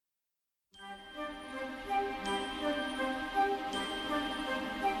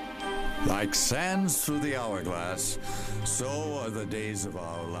Like sands through the hourglass, so are the days of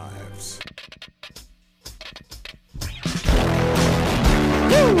our lives.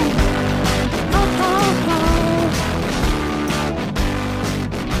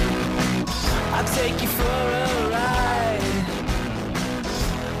 I'll take you for a ride.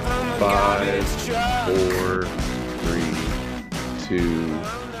 Oh my God, it's 5, 4, 3, 2,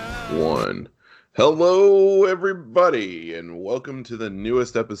 1. Hello, everybody, and welcome to the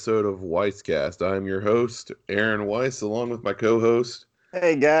newest episode of Weisscast. I'm your host, Aaron Weiss, along with my co-host.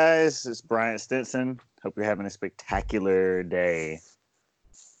 Hey guys, it's Brian Stinson. Hope you're having a spectacular day.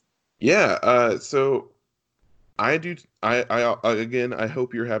 Yeah, so I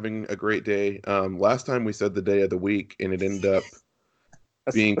hope you're having a great day. Last time we said the day of the week, and it ended up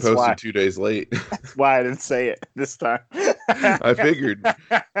being That's posted 2 days late. That's why I didn't say it this time. I figured.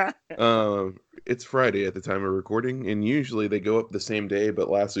 It's Friday at the time of recording, and usually they go up the same day,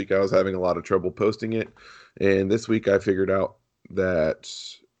 but last week I was having a lot of trouble posting it, and this week I figured out that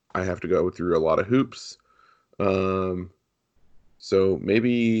I have to go through a lot of hoops. So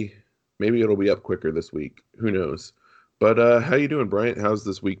maybe it'll be up quicker this week. Who knows? But how you doing, Bryant? How's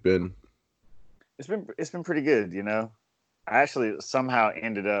this week been? It's been pretty good, you know. I actually somehow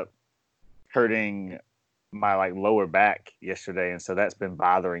ended up hurting my lower back yesterday, and so that's been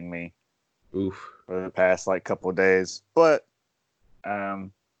bothering me Oof. for the past couple of days. But other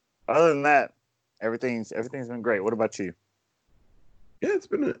than that, everything's been great. What about you? Yeah, it's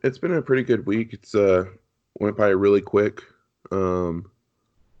been a pretty good week. It's went by really quick. Can't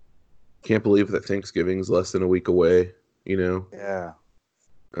believe that Thanksgiving's less than a week away, you know? Yeah.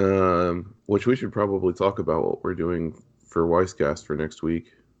 Which we should probably talk about what we're doing for Weisscast for next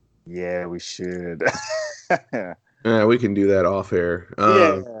week. Yeah, we should. Yeah, we can do that off air.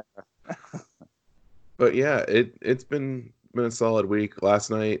 Yeah. But yeah, it's been a solid week. Last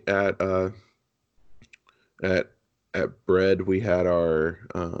night at Bread, we had our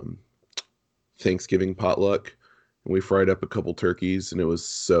Thanksgiving potluck, and we fried up a couple turkeys, and it was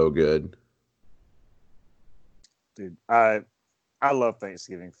so good. Dude, I love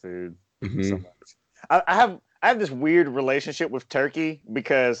Thanksgiving food Mm-hmm. so much. I have this weird relationship with turkey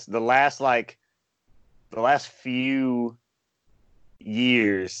because the last few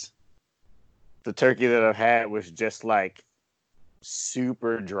years, the turkey that I've had was just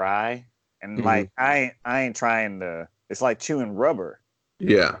super dry, and Mhm. I ain't trying to. It's like chewing rubber.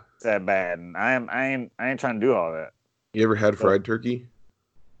 Yeah. It's that bad, and I ain't trying to do all that. You ever had fried turkey?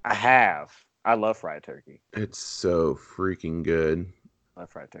 I have. I love fried turkey. It's so freaking good. I love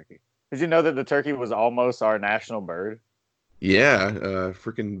fried turkey. Did you know that the turkey was almost our national bird? Yeah,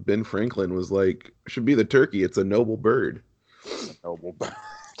 freaking Ben Franklin was like, should be the turkey. It's a noble bird. Noble bird.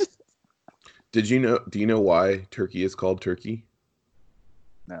 Do you know why turkey is called turkey?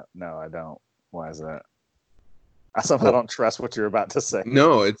 No, I don't. Why is that? I somehow don't trust what you're about to say.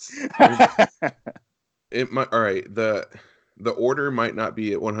 No, it might. All right, the order might not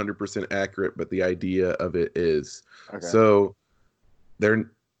be at 100% accurate, but the idea of it is. Okay. So they're,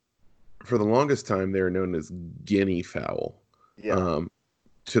 for the longest time, they were known as guinea fowl. Yeah.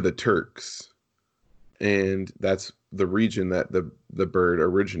 To the Turks, and that's the region that the bird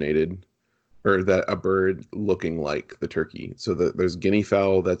originated, or that a bird looking like the turkey. So there's guinea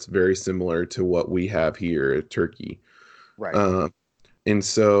fowl that's very similar to what we have here at turkey. Right. And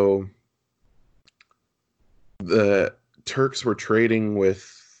so the Turks were trading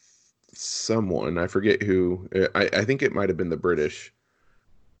with someone, I forget who. I think it might have been the British,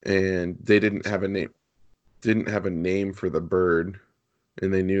 and they didn't have a name for the bird,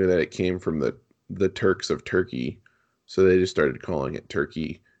 and they knew that it came from the Turks of Turkey, so they just started calling it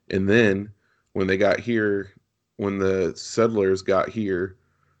turkey. And then when they got here, when the settlers got here,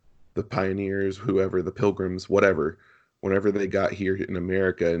 the pioneers, whoever, the pilgrims, whatever, whenever they got here in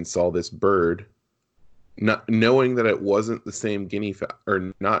America and saw this bird, not knowing that it wasn't the same guinea fowl,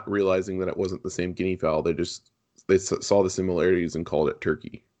 or not realizing that it wasn't the same guinea fowl, they saw the similarities and called it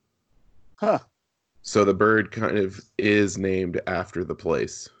turkey. Huh. So the bird kind of is named after the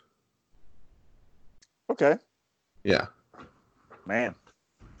place. Okay. Yeah. Man,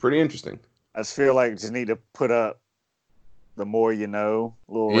 Pretty interesting. I just feel like just need to put up the more you know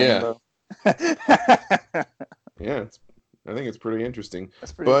little Yeah. rainbow. Yeah, I think it's pretty interesting.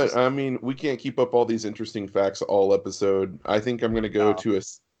 That's pretty But interesting. I mean, we can't keep up all these interesting facts all episode. I think I'm going to go No. to a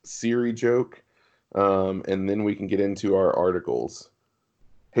Siri joke, and then we can get into our articles.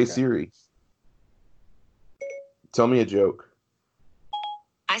 Hey, Okay. Siri, tell me a joke.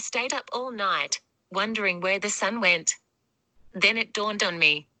 I stayed up all night, wondering where the sun went. Then it dawned on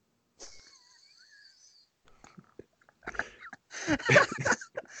me.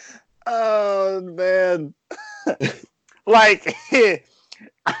 Oh man. Like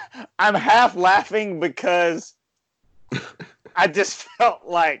I'm half laughing because I just felt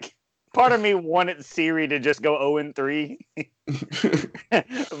like part of me wanted Siri to just go 0-3.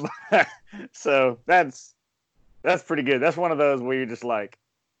 So that's pretty good. That's one of those where you're just like,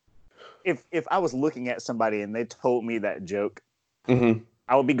 if I was looking at somebody and they told me that joke, Mm-hmm.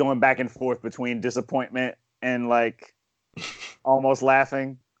 I would be going back and forth between disappointment and like almost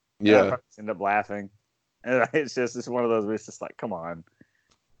laughing. And I'd Yeah. probably end up laughing. And it's one of those where it's just like, come on.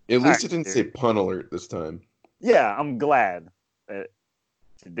 At least right, it didn't dude. say pun alert this time. Yeah, I'm glad that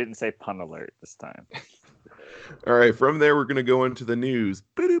it didn't say pun alert this time. All right, from there we're gonna go into the news.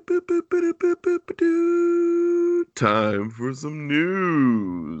 Time for some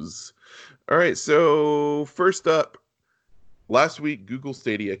news. All right, so first up, last week Google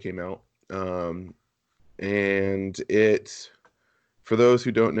Stadia came out, and it, for those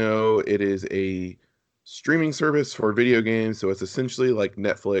who don't know, it is a streaming service for video games. So it's essentially like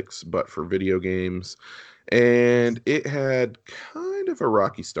Netflix, but for video games. And it had kind of a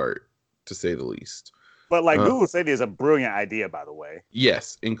rocky start, to say the least. But like Google Stadia is a brilliant idea, by the way.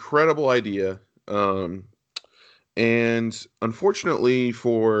 Yes, incredible idea. And unfortunately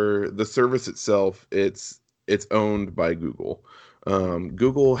for the service itself, it's owned by Google.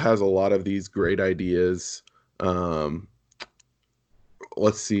 Google has a lot of these great ideas.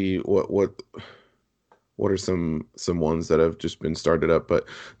 Let's see what are some ones that have just been started up, but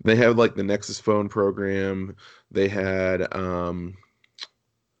they have like the Nexus phone program. They had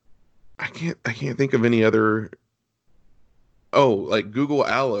I can't think of any other. Oh, like Google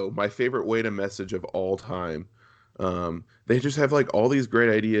Allo, my favorite way to message of all time. They just have like all these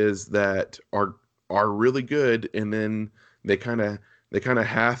great ideas that are really good, and then they kind of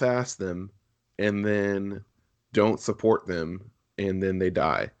half-ass them, and then don't support them, and then they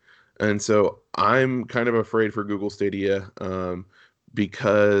die. And so I'm kind of afraid for Google Stadia,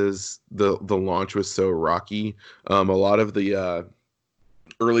 because the launch was so rocky. A lot of the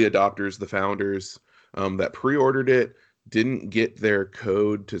early adopters, the founders that pre-ordered it, didn't get their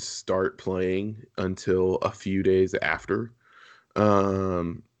code to start playing until a few days after.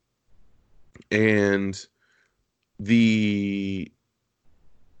 And the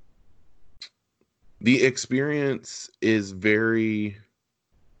experience is very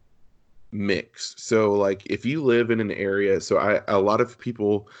mixed. So like if you live in an area, so a lot of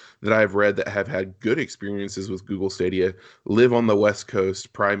people that I've read that have had good experiences with Google Stadia live on the West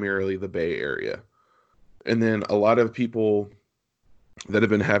Coast, primarily the Bay Area. And then a lot of people that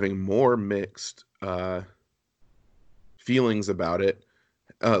have been having more mixed feelings about it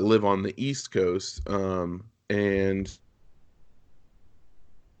live on the East Coast, and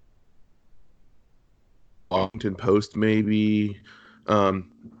Washington Post maybe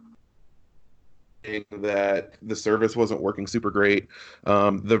that the service wasn't working super great.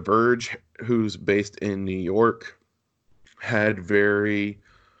 The Verge, who's based in New York, had very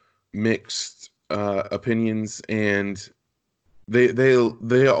mixed opinions, and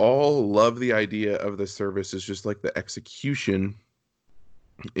they all love the idea of the service. It's just like the execution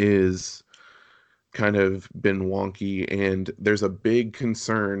is kind of been wonky, and there's a big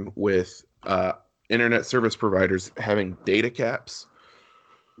concern with internet service providers having data caps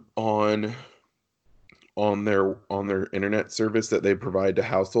on their internet service that they provide to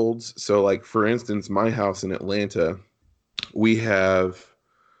households. So like for instance, my house in Atlanta, we have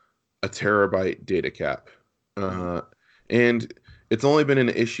a terabyte data cap, and it's only been an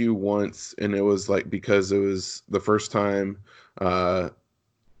issue once, and it was like because it was the first time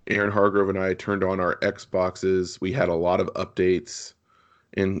Aaron Hargrove and I turned on our Xboxes. We had a lot of updates,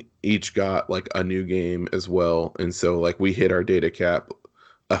 and each got like a new game as well, and so like we hit our data cap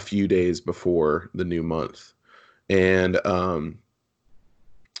a few days before the new month, and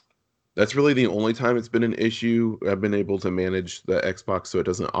that's really the only time it's been an issue. I've been able to manage the Xbox so it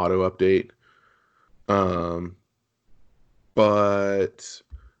doesn't auto update. But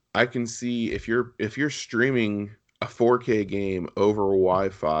I can see if you're streaming a 4K game over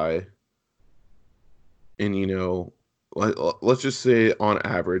Wi-Fi, and you know, let's just say on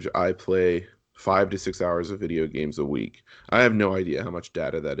average I play 5 to 6 hours of video games a week. I have no idea how much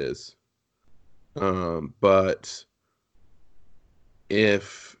data that is. But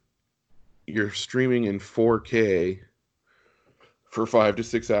if you're streaming in 4K for 5 to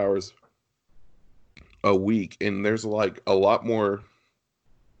 6 hours a week, and there's like a lot more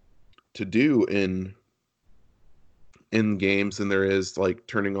to do in games than there is like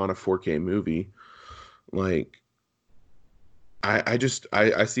turning on a 4K movie. Like I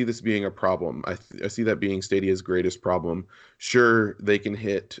see this being a problem. I see that being Stadia's greatest problem. Sure, they can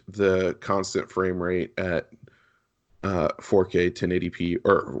hit the constant frame rate at 4K 1080p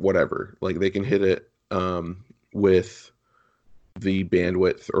or whatever. Like they can hit it with the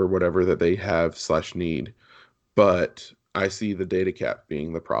bandwidth or whatever that they have / need. But I see the data cap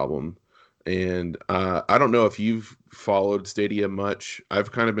being the problem. And I don't know if you've followed Stadia much.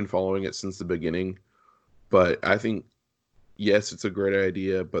 I've kind of been following it since the beginning. But I think, yes, it's a great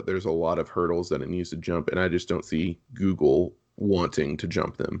idea, but there's a lot of hurdles that it needs to jump. And I just don't see Google wanting to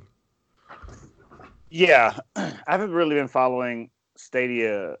jump them. Yeah, I haven't really been following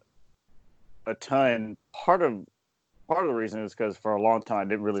Stadia a ton. Part of the reason is because for a long time I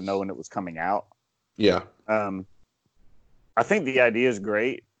didn't really know when it was coming out. Yeah. I think the idea is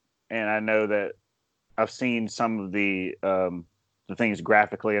great, and I know that I've seen some of the things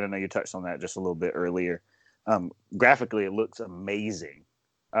graphically, and I know you touched on that just a little bit earlier. Graphically, it looks amazing.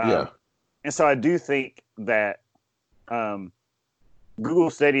 Yeah. And so I do think that Google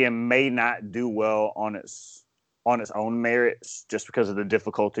Stadia may not do well on its own merits just because of the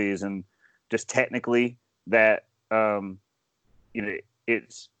difficulties and just technically that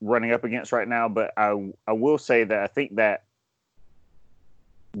it's running up against right now. But I will say that I think that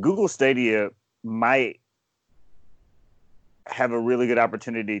Google Stadia might have a really good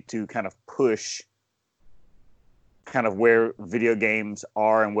opportunity to kind of push kind of where video games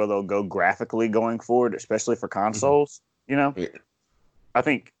are and where they'll go graphically going forward, especially for consoles. Yeah. I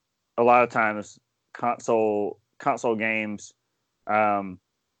think a lot of times console games, the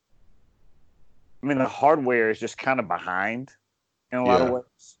hardware is just kind of behind in a lot of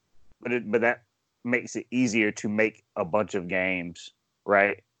ways, but that makes it easier to make a bunch of games,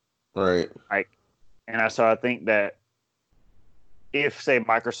 right? Right. So I think that if, say,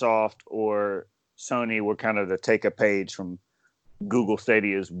 Microsoft or Sony were kind of to take a page from Google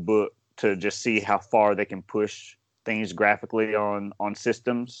Stadia's book to just see how far they can push things graphically on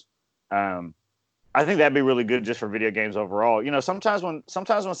systems, I think that'd be really good just for video games overall. Sometimes when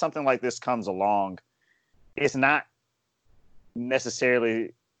something like this comes along, it's not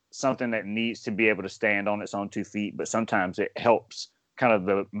necessarily something that needs to be able to stand on its own 2 feet, but sometimes it helps kind of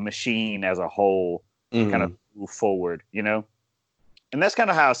the machine as a whole kind of move forward, And that's kind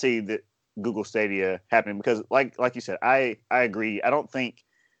of how I see the Google Stadia happening, because like you said, I agree. I don't think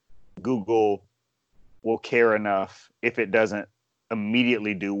Google will care enough if it doesn't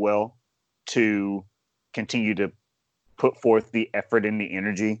immediately do well to continue to put forth the effort and the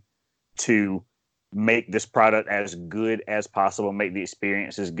energy to make this product as good as possible, make the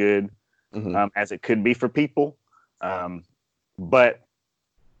experience as good as it could be for people. But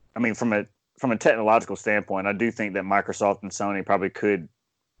I mean, from a technological standpoint, I do think that Microsoft and Sony probably could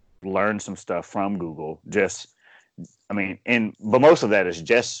learn some stuff from Google. But most of that is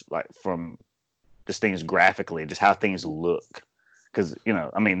just like from just things graphically, just how things look. Because,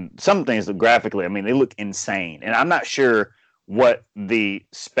 some things graphically, they look insane. And I'm not sure what the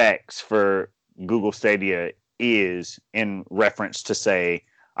specs for Google Stadia is in reference to, say,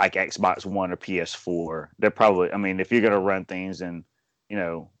 like Xbox One or PS4. They're probably, if you're going to run things in,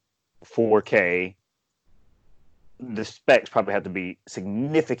 4K, the specs probably have to be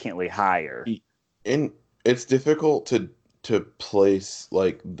significantly higher. And it's difficult to place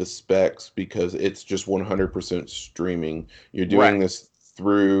like the specs because it's just 100% streaming. You're doing this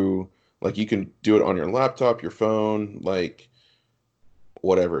through, like, you can do it on your laptop, your phone, like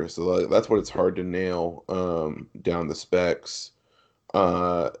whatever. So that's what it's hard to nail down the specs.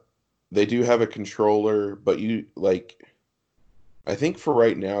 They do have a controller, but I think for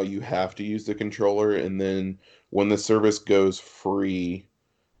right now you have to use the controller, and then when the service goes free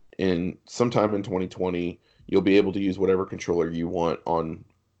in sometime in 2020, you'll be able to use whatever controller you want on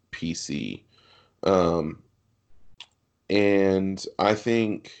PC. And I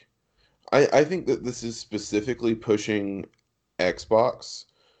think that this is specifically pushing Xbox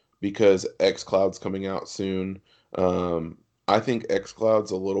because xCloud's coming out soon. I think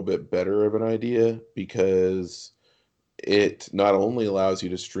xCloud's a little bit better of an idea because it not only allows you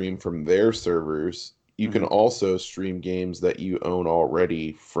to stream from their servers, you can also stream games that you own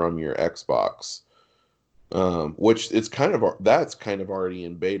already from your Xbox, which that's kind of already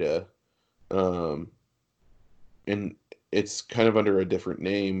in beta, and it's kind of under a different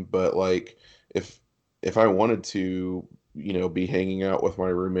name. But like, if I wanted to, be hanging out with my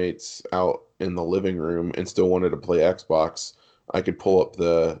roommates out in the living room and still wanted to play Xbox, I could pull up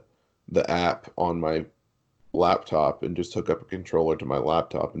the app on my laptop and just hook up a controller to my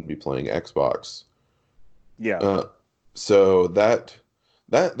laptop and be playing Xbox. Yeah. So that's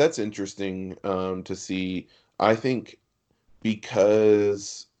interesting to see. I think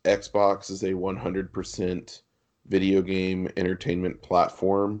because Xbox is a 100% video game entertainment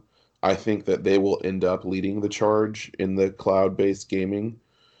platform, I think that they will end up leading the charge in the cloud-based gaming.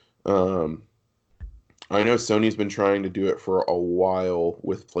 Um, I know Sony's been trying to do it for a while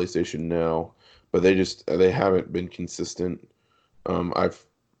with PlayStation Now, but they haven't been consistent. I've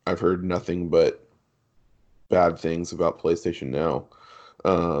heard nothing but bad things about PlayStation Now.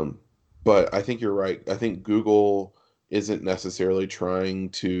 Um, but I think you're right. I think Google isn't necessarily trying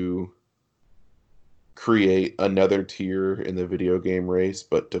to create another tier in the video game race,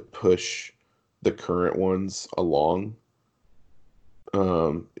 but to push the current ones along,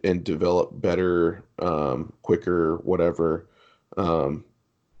 and develop better, quicker, whatever. Um,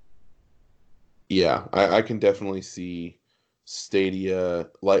 yeah, I can definitely see Stadia.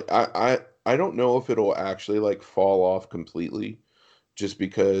 Like, I don't know if it'll actually like fall off completely, just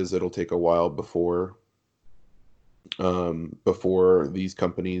because it'll take a while before these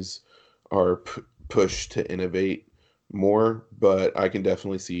companies are pushed to innovate more. But I can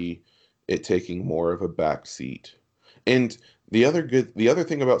definitely see it taking more of a back seat. And the other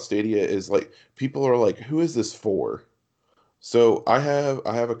thing about Stadia is like people are like, who is this for? So I have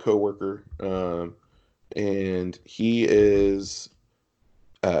a coworker, and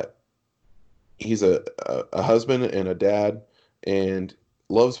uh, he's a husband and a dad, and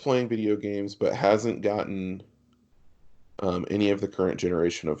loves playing video games, but hasn't gotten any of the current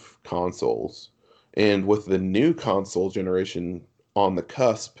generation of consoles. And with the new console generation on the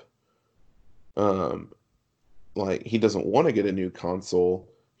cusp, um, like he doesn't want to get a new console.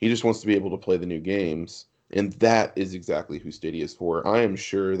 He just wants to be able to play the new games. And that is exactly who Stadia is for. I am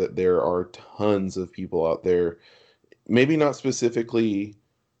sure that there are tons of people out there, maybe not specifically,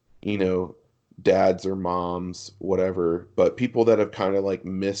 you know, dads or moms, whatever, but people that have kind of like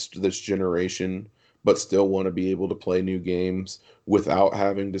missed this generation, but still want to be able to play new games without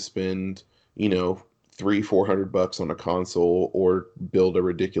having to spend, you know, 300-400 bucks on a console or build a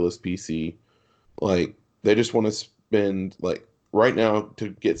ridiculous PC. Like, they just want to spend, like, right now to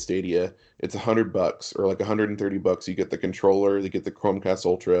get Stadia, it's 100 bucks or like 130 bucks. You get the controller, you get the Chromecast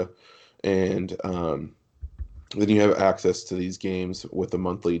Ultra, and then you have access to these games with a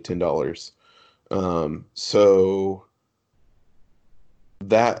monthly $10. So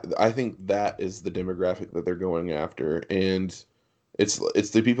that I think that is the demographic that they're going after, and it's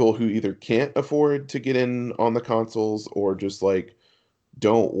the people who either can't afford to get in on the consoles or just like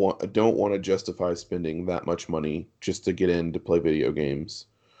don't want to justify spending that much money just to get in to play video games.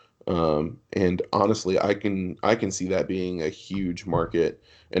 And honestly, I can see that being a huge market,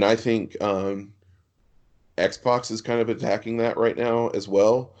 and I think Xbox is kind of attacking that right now as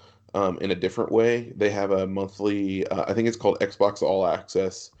well, in a different way. They have a monthly, I think it's called Xbox All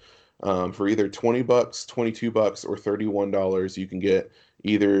Access. For either 20 bucks, 22 bucks, or $31, you can get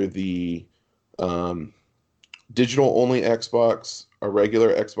either the digital only Xbox, a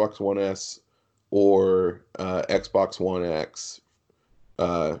regular Xbox One S, or Xbox One X,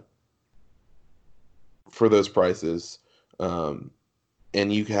 uh, for those prices. Um,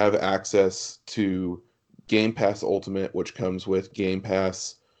 and you have access to Game Pass Ultimate, which comes with Game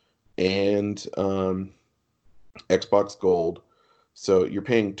Pass and Xbox Gold. So you're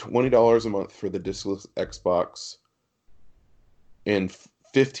paying $20 a month for the discless Xbox, and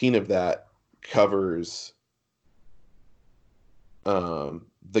 15 of that covers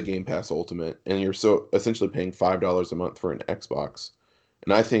the Game Pass Ultimate, and you're so essentially paying $5 a month for an Xbox.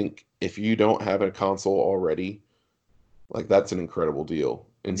 And I think if you don't have a console already, like that's an incredible deal.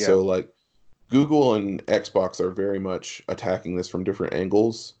 And Yeah. so like Google and Xbox are very much attacking this from different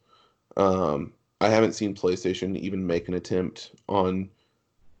angles. I haven't seen PlayStation even make an attempt on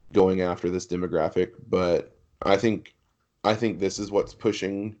going after this demographic, but I think this is what's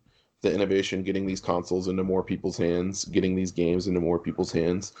pushing the innovation, getting these consoles into more people's hands, getting these games into more people's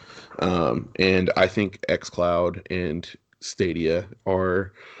hands. And I think xCloud and Stadia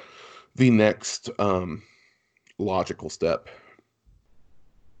are the next logical step.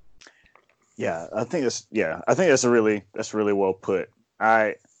 I think that's really well put.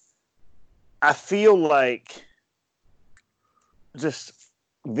 I feel like just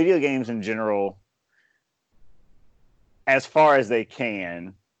video games in general, as far as they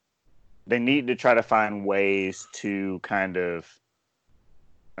can, they need to try to find ways to kind of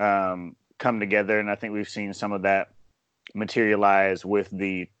come together. And I think we've seen some of that materialize with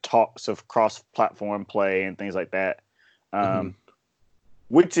the talks of cross-platform play and things like that,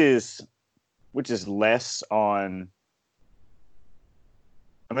 which is less on.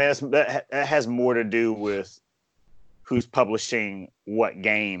 I mean, that has more to do with who's publishing what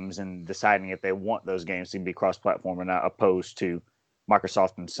games and deciding if they want those games to be cross-platform or not, opposed to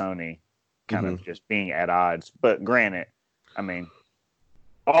Microsoft and Sony kind of just being at odds. But granted, I mean,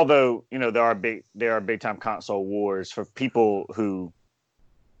 although, you know, there are big time console wars, for people who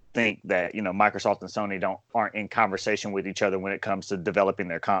think that, you know, Microsoft and Sony aren't in conversation with each other when it comes to developing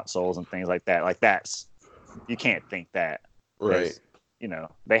their consoles and things like that. Like, you can't think that. Right. You know,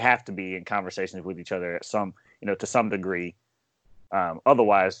 they have to be in conversations with each other at some, you know, to some degree.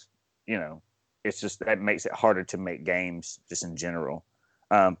 Otherwise, you know, it's just that makes it harder to make games just in general.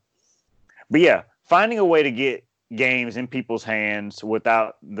 But yeah, finding a way to get games in people's hands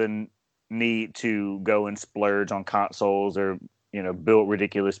without the need to go and splurge on consoles or, you know, build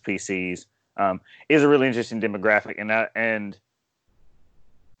ridiculous PCs is a really interesting demographic. And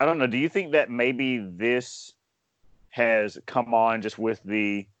I don't know, do you think that maybe this has come on just with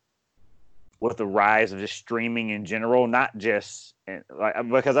the rise of just streaming in general, not just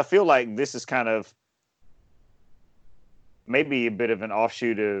because I feel like this is kind of maybe a bit of an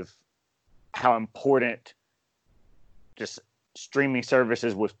offshoot of how important just streaming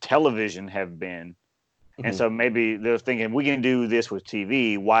services with television have been. And so maybe they're thinking, we can do this with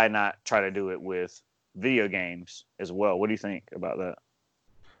TV, why not try to do it with video games as well? What do you think about that?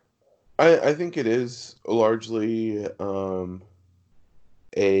 I think it is largely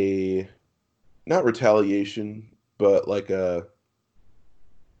a not retaliation, but like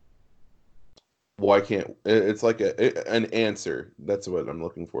it's like an answer. That's what I'm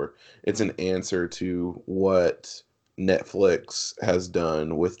looking for. It's an answer to what Netflix has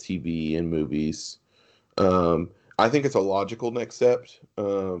done with TV and movies. I think it's a logical next step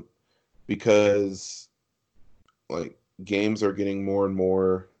because like games are getting more and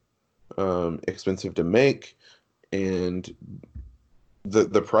more expensive to make, and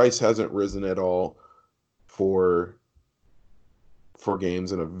the price hasn't risen at all for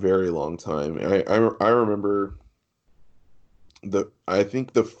games in a very long time. I remember I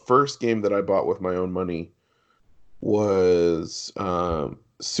think the first game that I bought with my own money was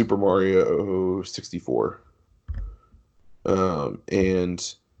Super Mario 64.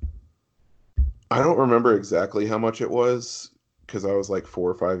 And I don't remember exactly how much it was because I was like 4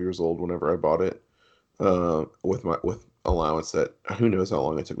 or 5 years old whenever I bought it, with allowance that who knows how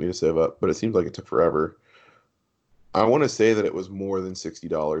long it took me to save up, but it seems like it took forever. I want to say that it was more than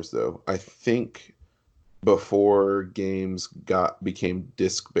 $60 though. I think before games became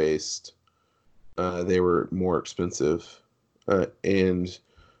disc based, they were more expensive, and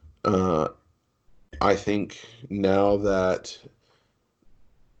I think now that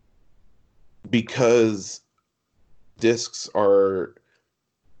because discs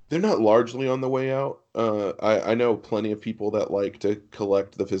they're not largely on the way out. I know plenty of people that like to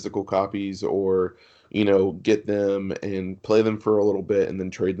collect the physical copies or, you know, get them and play them for a little bit and then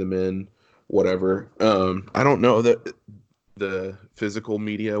trade them in, whatever. I don't know that the physical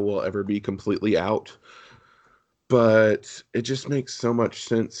media will ever be completely out, but it just makes so much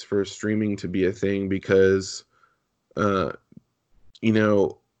sense for streaming to be a thing because, you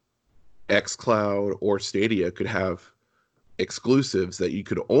know, xCloud or Stadia could have exclusives that you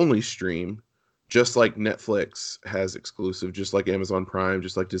could only stream, just like Netflix has exclusive, just like Amazon Prime,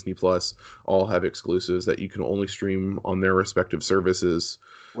 just like Disney Plus, all have exclusives that you can only stream on their respective services.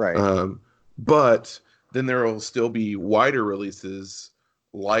 Right. But then there will still be wider releases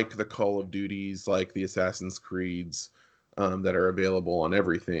like the Call of Duties, like the Assassin's Creeds, that are available on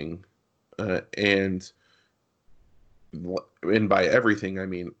everything. And by everything, I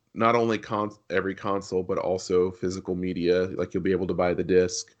mean not only every console, but also physical media. Like you'll be able to buy the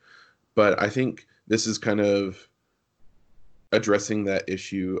disc. But I think this is kind of addressing that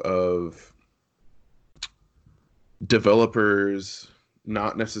issue of developers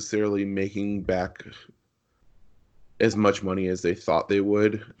not necessarily making back as much money as they thought they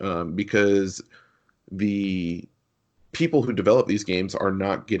would, because the people who develop these games are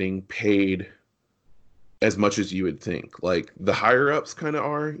not getting paid as much as you would think. Like the higher ups kind of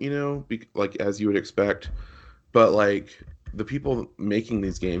are, you know, like as you would expect, but like the people making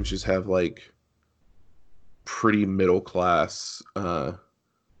these games just have like pretty middle class,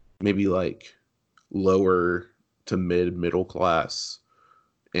 maybe like lower to middle class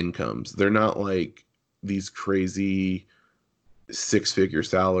incomes. They're not like these crazy 6-figure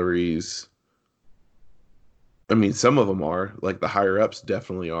salaries. I mean, some of them are, like the higher ups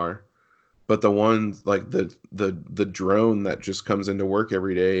definitely are. But the ones like the drone that just comes into work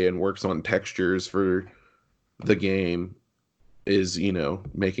every day and works on textures for the game is, you know,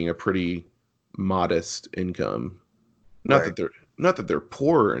 making a pretty modest income. Not Right. that they're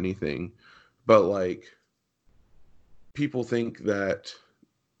poor or anything, but like people think that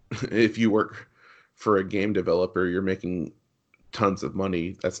if you work for a game developer, you're making tons of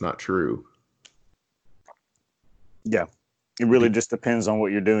money. That's not true. Yeah. It really just depends on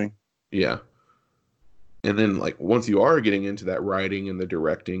what you're doing. Yeah. And then, like, once you are getting into that writing and the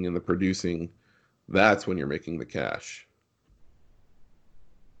directing and the producing, that's when you're making the cash.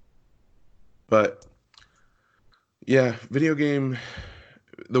 But yeah, the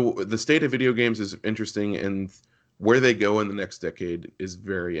state of video games is interesting, and where they go in the next decade is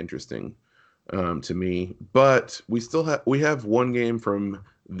very interesting to me. But we have one game from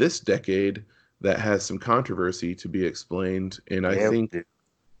this decade that has some controversy to be explained, and I think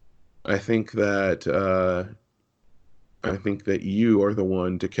that you are the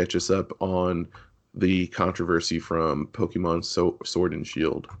one to catch us up on the controversy from Pokemon Sword and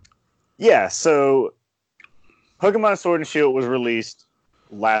Shield. Yeah, so Pokemon Sword and Shield was released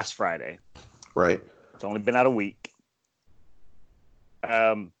last Friday. Right. It's only been out a week.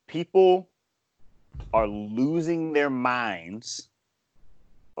 People are losing their minds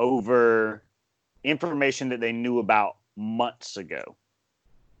over information that they knew about months ago.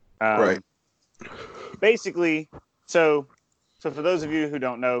 Right. Basically, so for those of you who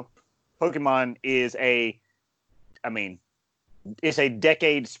don't know, Pokemon is it's a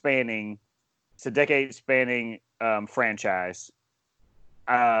decade spanning franchise.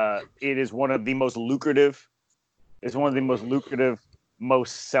 It is one of the most lucrative. It's one of the most lucrative,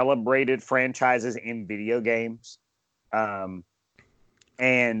 most celebrated franchises in video games. And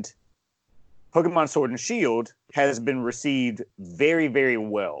Pokemon Sword and Shield has been received very, very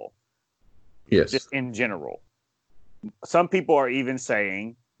well. Yes. Just in general. Some people are even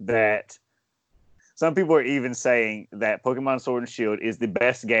saying that Pokemon Sword and Shield is the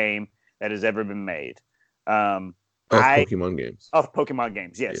best game that has ever been made. Pokemon games. Of Pokemon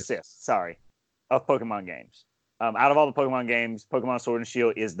games, yes. Sorry. Of Pokemon games. Out of all the Pokemon games, Pokemon Sword and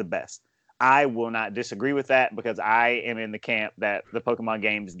Shield is the best. I will not disagree with that because I am in the camp that the Pokemon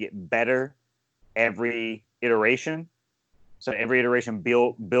games get better every iteration. So every iteration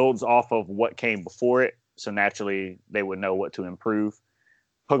builds off of what came before it. So naturally, they would know what to improve.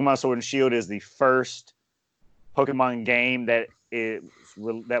 Pokemon Sword and Shield is the first Pokemon game that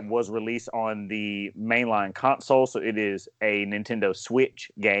was released on the mainline console. So it is a Nintendo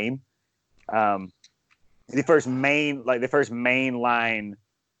Switch game. The first mainline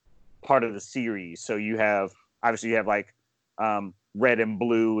part of the series. So you have like red and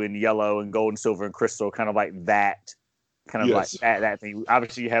blue and yellow and gold and silver and crystal, kind of like that. Like that thing.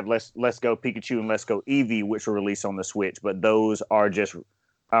 Obviously, you have Let's Go Pikachu and Let's Go Eevee, which were released on the Switch, but those are just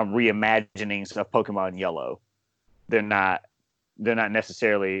reimaginings of Pokemon Yellow. They're not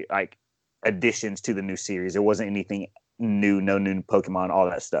necessarily like additions to the new series. There wasn't anything new, no new Pokemon, all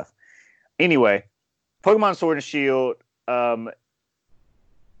that stuff. Anyway, Pokemon Sword and Shield,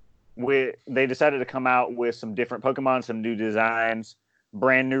 they decided to come out with some different Pokemon, some new designs,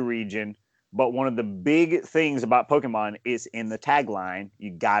 brand new region. But one of the big things about Pokemon is in the tagline,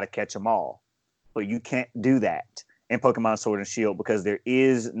 you got to catch them all. But you can't do that in Pokemon Sword and Shield because there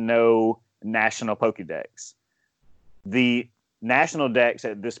is no national Pokédex. The national dex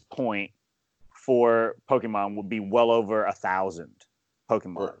at this point for Pokemon would be well over 1,000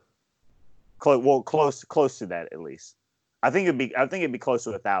 Pokemon. Close to that at least. I think it'd be close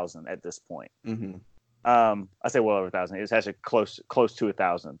to 1,000 at this point. Mm-hmm. I say well over 1,000. It's actually close to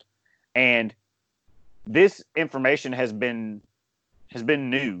 1,000. And this information has been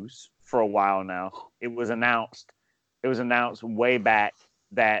news for a while now. It was announced way back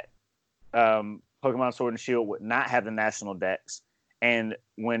that Pokemon Sword and Shield would not have the national dex. And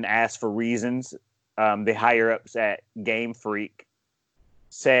when asked for reasons, the higher ups at Game Freak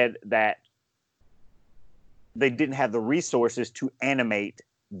said that they didn't have the resources to animate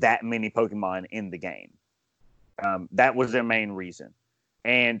that many Pokemon in the game. That was their main reason.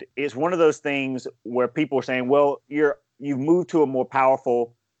 And it's one of those things where people are saying, well, you've moved to a more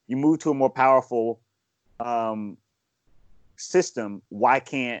powerful system. Why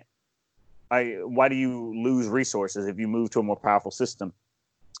do you lose resources if you move to a more powerful system?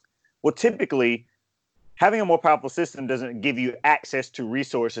 Well, typically, having a more powerful system doesn't give you access to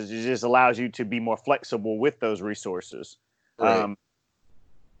resources. It just allows you to be more flexible with those resources. Right.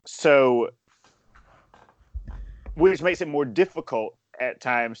 Which makes it more difficult at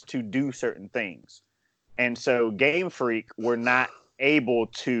times to do certain things. And so Game Freak were not able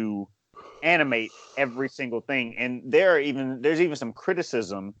to animate every single thing. And there's even some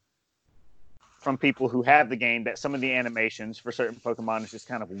criticism from people who have the game that some of the animations for certain Pokemon is just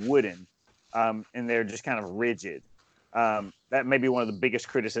kind of wooden, and they're just kind of rigid. That may be one of the biggest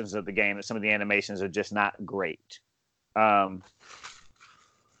criticisms of the game, that some of the animations are just not great. And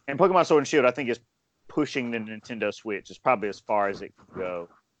Pokemon Sword and Shield, I think, is pushing the Nintendo Switch. It's probably as far as it can go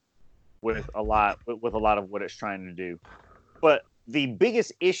with a lot of what it's trying to do. But the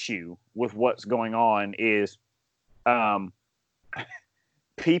biggest issue with what's going on is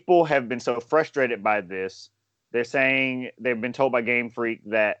people have been so frustrated by this. They're saying they've been told by Game Freak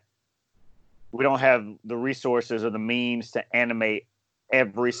that we don't have the resources or the means to animate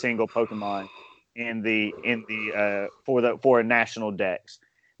every single Pokemon for national decks.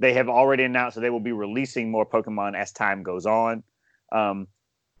 They have already announced that they will be releasing more Pokemon as time goes on, and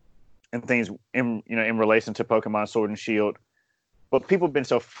things in relation to Pokemon Sword and Shield. But people have been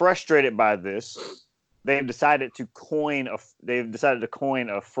so frustrated by this, they've decided to coin a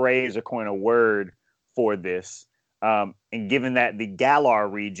phrase or coin a word for this. And given that the Galar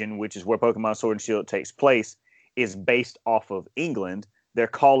region, which is where Pokemon Sword and Shield takes place, is based off of England, they're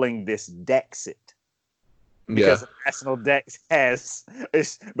calling this Dexit. Because the National Dex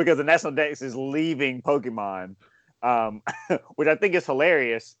because the National Dex is leaving Pokemon, which I think is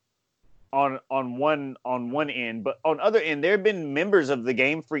hilarious on one end, but on other end, there have been members of the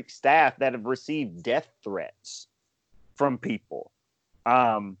Game Freak staff that have received death threats from people.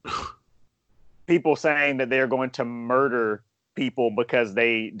 People saying that they're going to murder people because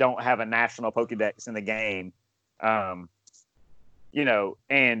they don't have a national Pokédex in the game. And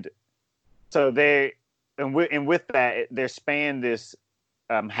so with that, they're spanned this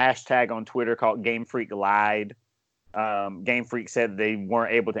hashtag on Twitter called Game Freak Lied. Game Freak said they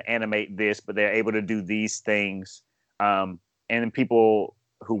weren't able to animate this, but they're able to do these things. And then people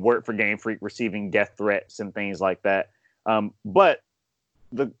who work for Game Freak receiving death threats and things like that. But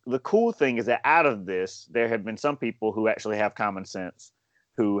the cool thing is that out of this, there have been some people who actually have common sense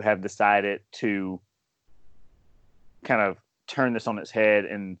who have decided to kind of turn this on its head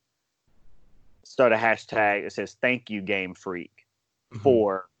and start a hashtag that says "Thank you, Game Freak,"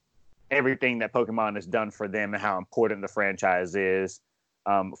 for everything that Pokemon has done for them and how important the franchise is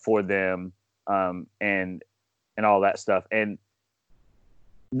for them, and all that stuff. And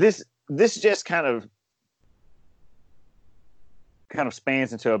this just kind of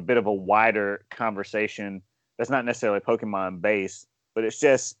spans into a bit of a wider conversation that's not necessarily Pokemon based, but it's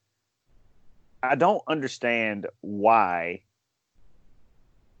just I don't understand why.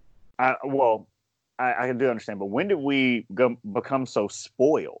 I do understand, but when did we become so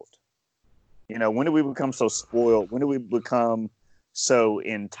spoiled? When did we become so spoiled? When did we become so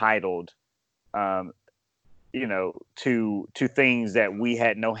entitled, to things that we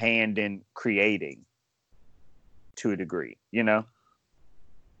had no hand in creating to a degree,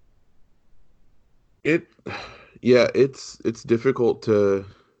 It's difficult to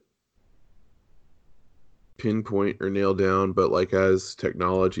pinpoint or nail down, but like as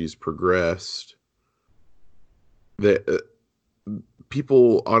technology's progressed, that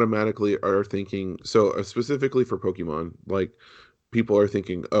people automatically are thinking, so specifically for Pokemon, like people are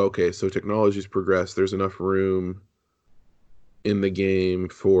thinking, oh, okay, so technology's progressed, there's enough room in the game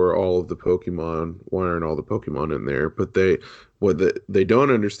for all of the Pokemon, why aren't all the Pokemon in there? But what they don't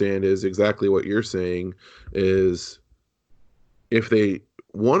understand is exactly what you're saying, is if they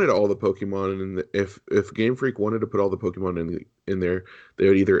wanted all the Pokemon, and if Game Freak wanted to put all the Pokemon in there, they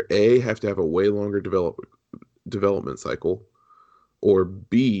would either A, have to have a way longer development cycle, or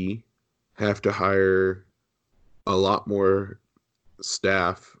B, have to hire a lot more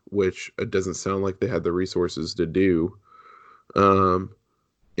staff, which it doesn't sound like they had the resources to do.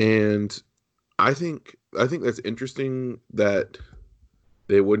 And I think that's interesting that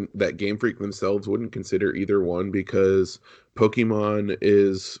that Game Freak themselves wouldn't consider either one, because Pokemon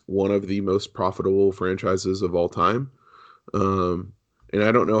is one of the most profitable franchises of all time. And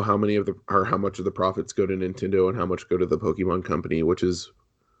I don't know how much of the profits go to Nintendo and how much go to the Pokemon Company, which is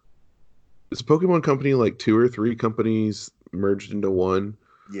a Pokemon Company like 2 or 3 companies merged into one.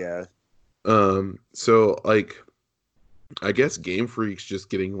 Yeah. So like, I guess Game Freak's just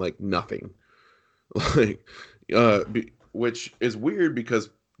getting like nothing, like, which is weird because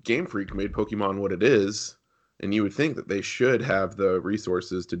Game Freak made Pokemon what it is, and you would think that they should have the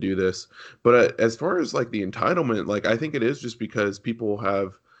resources to do this. But as far as like the entitlement, like I think it is just because people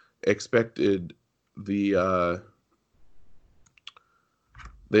have expected they've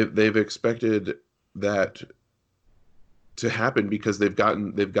expected that to happen because they've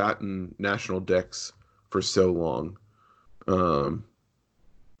gotten national decks for so long.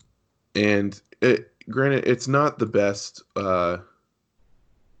 And granted, it's not the best.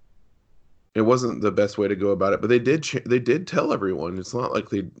 It wasn't the best way to go about it, but they did tell everyone. It's not like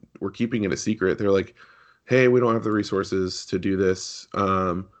they were keeping it a secret. They're like, "Hey, we don't have the resources to do this.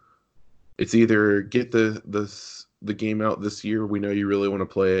 It's either get the the game out this year. We know you really want to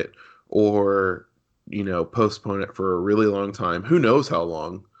play it, or postpone it for a really long time. Who knows how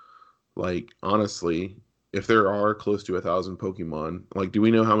long? Like, honestly, if there are close to 1,000 Pokemon, like, do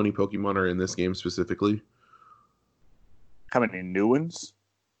we know how many Pokemon are in this game specifically? How many new ones?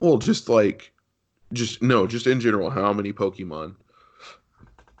 Well, just in general, how many Pokemon?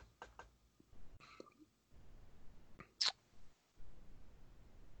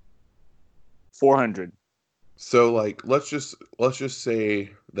 $400. So, like, let's just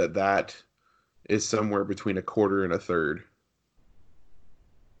say that is somewhere between a quarter and a third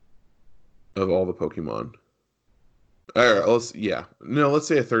of all the Pokemon. All right, let's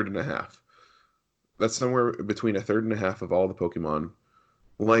say a third and a half. That's somewhere between a third and a half of all the Pokemon.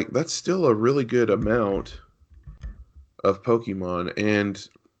 Like, that's still a really good amount of Pokemon, and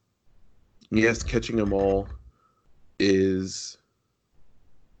yes, catching them all is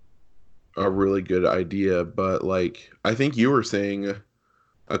a really good idea, but like, I think you were saying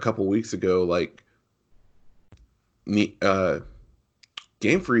a couple weeks ago, like,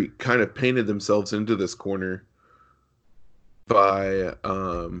 Game Freak kind of painted themselves into this corner by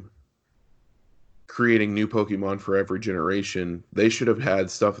creating new Pokemon for every generation. They should have had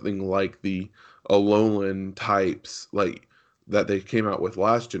something like the Alolan types, like that they came out with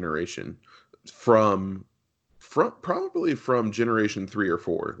last generation, from probably from generation 3 or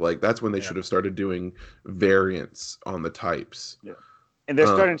 4. Like, that's when they should have started doing variants on the types. Yeah, and they're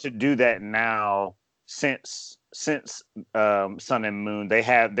starting to do that now. Since Sun and Moon,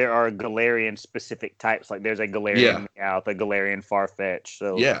 there are Galarian specific types. Like, there's a Galarian Meowth, a Galarian Farfetch.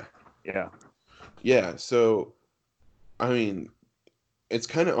 So yeah. So, I mean, it's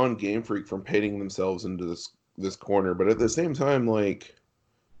kind of on Game Freak from painting themselves into this corner, but at the same time, like,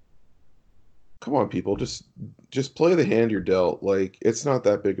 come on, people, just play the hand you're dealt. Like, it's not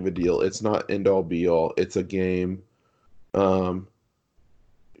that big of a deal. It's not end all be all. It's a game. I'm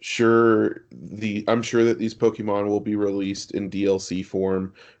sure that these Pokemon will be released in DLC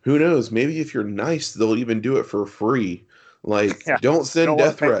form. Who knows? Maybe if you're nice, they'll even do it for free. Like, don't send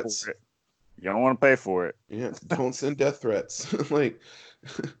death threats. You don't want to pay for it. Yeah, don't send death threats. Like,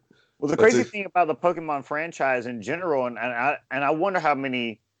 well, the crazy thing about the Pokemon franchise in general, and I wonder how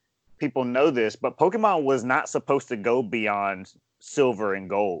many people know this, but Pokemon was not supposed to go beyond Silver and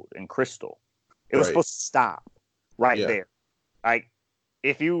Gold and Crystal. It was supposed to stop there. Like,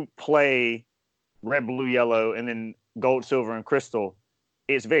 if you play Red, Blue, Yellow, and then Gold, Silver, and Crystal,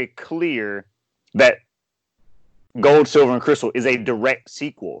 it's very clear that Gold, Silver, and Crystal is a direct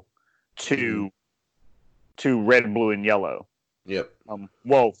sequel to Red, Blue, and Yellow. Yep.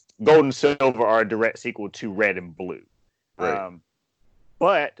 Well, Gold and Silver are a direct sequel to Red and Blue. Right.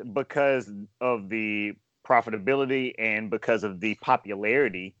 But because of the profitability and because of the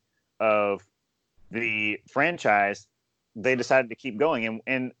popularity of the franchise, they decided to keep going.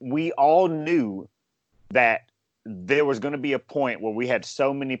 And we all knew that there was going to be a point where we had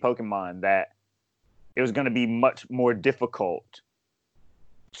so many Pokemon that it was going to be much more difficult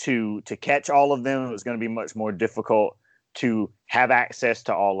to catch all of them. It was going to be much more difficult to have access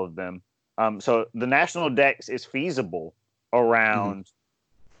to all of them. So the National Dex is feasible around,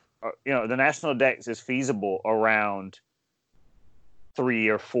 the National Dex is feasible around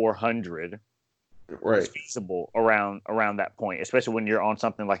 300 or 400. Right. It's feasible around that point, especially when you're on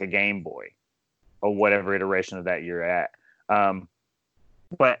something like a Game Boy or whatever iteration of that you're at.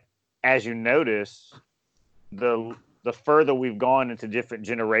 But as you notice, the further we've gone into different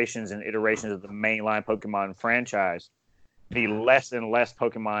generations and iterations of the mainline Pokemon franchise, the less and less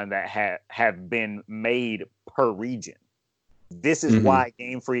Pokemon that have been made per region. This is why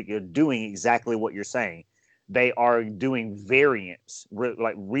Game Freak is doing exactly what you're saying. They are doing variants,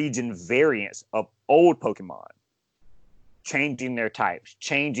 like region variants of old Pokemon, changing their types,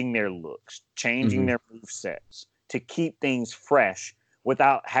 changing their looks, changing their movesets to keep things fresh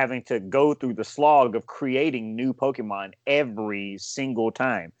without having to go through the slog of creating new Pokemon every single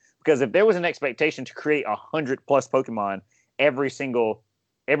time. Because if there was an expectation to create 100+ Pokemon every single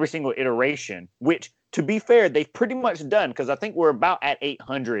iteration, which, to be fair, they've pretty much done, because I think we're about at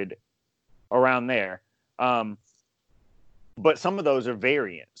 800 around there. But some of those are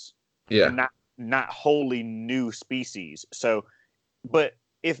variants. Yeah. And not wholly new species. So, but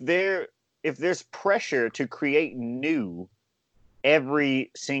if there's pressure to create new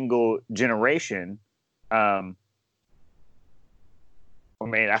every single generation, I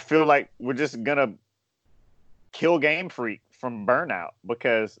feel like we're just gonna kill Game Freak from burnout,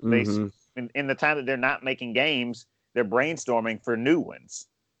 because they in the time that they're not making games, they're brainstorming for new ones.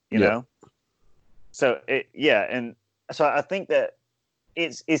 You know. So and so I think that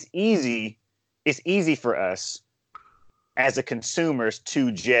it's easy for us as a consumers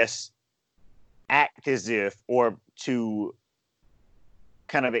to just act as if, or to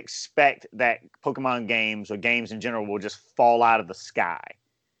kind of expect that Pokemon games or games in general will just fall out of the sky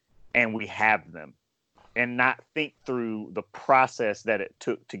and we have them, and not think through the process that it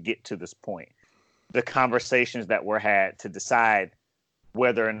took to get to this point. The conversations that were had to decide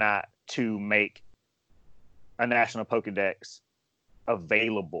whether or not to make a national Pokedex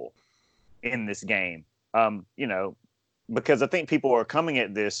available in this game. Because I think people are coming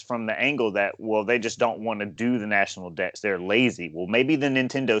at this from the angle that, well, they just don't want to do the national dex. They're lazy. Well, maybe the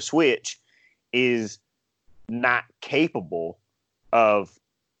Nintendo Switch is not capable of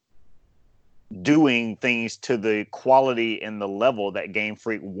doing things to the quality and the level that Game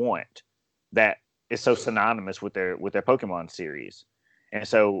Freak want, that is so synonymous with their Pokemon series. And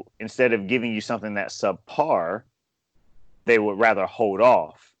so instead of giving you something that's subpar, they would rather hold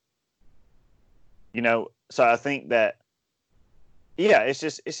off. So I think that, yeah, it's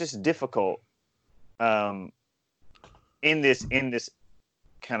just difficult in this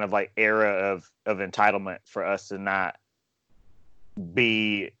kind of like era of entitlement for us to not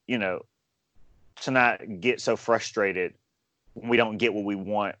be, to not get so frustrated when we don't get what we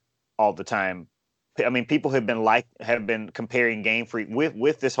want all the time. I mean, people have been comparing Game Freak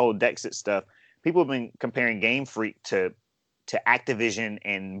with this whole Dexit stuff. People have been comparing Game Freak to Activision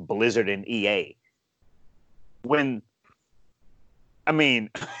and Blizzard and EA. When, I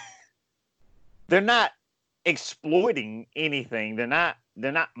mean, they're not exploiting anything. They're not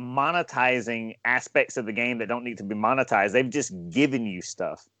monetizing aspects of the game that don't need to be monetized. They've just given you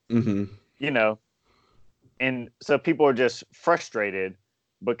stuff, and so people are just frustrated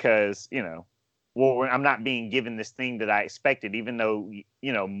because, well, I'm not being given this thing that I expected, even though,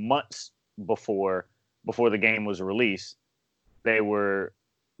 months before the game was released,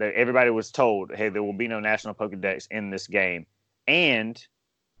 everybody was told, hey, there will be no National Pokedex in this game. And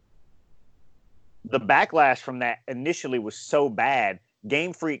the backlash from that initially was so bad,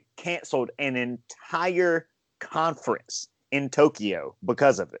 Game Freak canceled an entire conference in Tokyo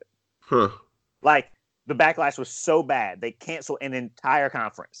because of it. Huh. Like, the backlash was so bad, they canceled an entire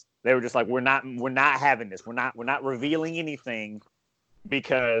conference. They were just like, we're not having this. We're not revealing anything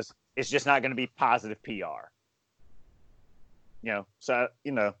because it's just not going to be positive PR. So,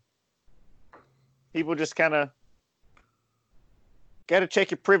 people just kind of got to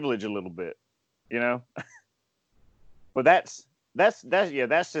check your privilege a little bit, But that's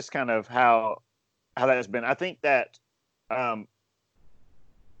just kind of how that's been. I think that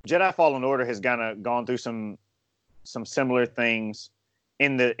Jedi Fallen Order has gone through some similar things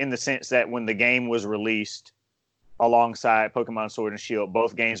in the sense that when the game was released alongside Pokemon Sword and Shield,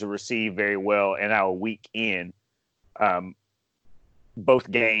 both games were received very well, and now a week in, both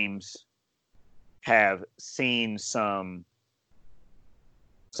games have seen some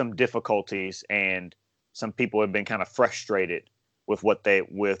difficulties, and some people have been kind of frustrated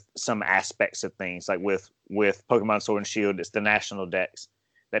with some aspects of things. Like with Pokemon Sword and Shield, it's the national dex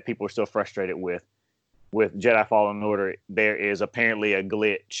that people are still frustrated with. With Jedi Fallen Order, there is apparently a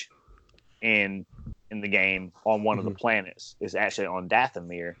glitch in the game on one of the planets. It's actually on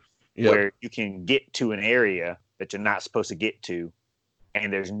Dathomir, where you can get to an area that you're not supposed to get to,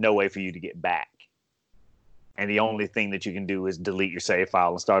 and there's no way for you to get back. And the only thing that you can do is delete your save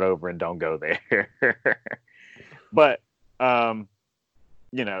file and start over and don't go there. But, and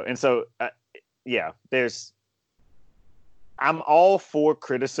so, I'm all for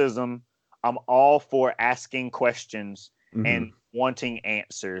criticism. I'm all for asking questions and wanting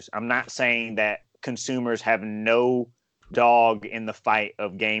answers. I'm not saying that consumers have no dog in the fight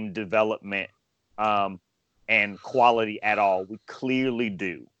of game development and quality at all. We clearly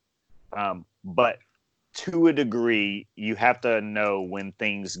do. But to a degree, you have to know when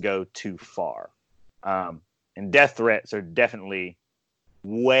things go too far. And death threats are definitely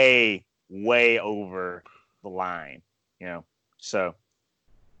way, way over the line, So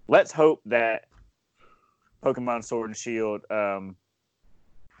let's hope that Pokemon Sword and Shield,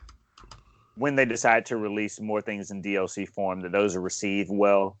 when they decide to release more things in DLC form, that those are received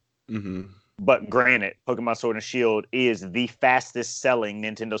well. But granted, Pokemon Sword and Shield is the fastest selling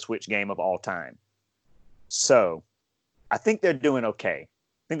Nintendo Switch game of all time. So I think they're doing okay.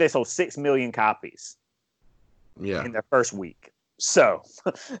 I think they sold 6 million copies in their first week. So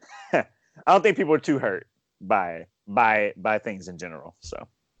I don't think people are too hurt by things in general. So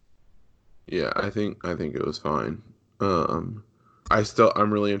yeah, I think it was fine. I'm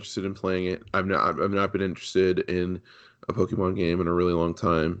really interested in playing it. I've not been interested in a Pokemon game in a really long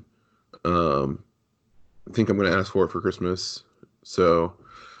time. I think I'm going to ask for it for Christmas. So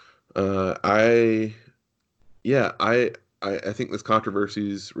I I think this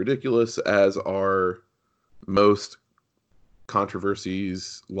controversy is ridiculous, as are most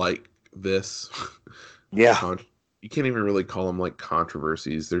controversies like this. Yeah. You can't even really call them like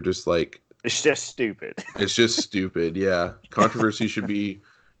controversies. They're just like, It's just stupid. it's just stupid. Yeah. Controversy should be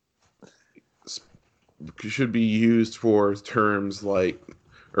used for terms like,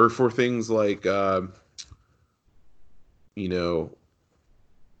 or for things like, you know,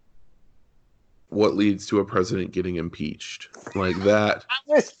 what leads to a president getting impeached, like that. I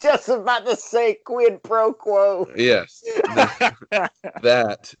was just about to say quid pro quo. Yes,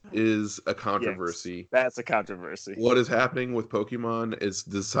 that is a controversy. Yes, that's a controversy. What is happening with Pokemon is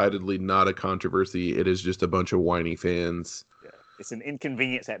decidedly not a controversy. It is just a bunch of whiny fans. Yeah. It's an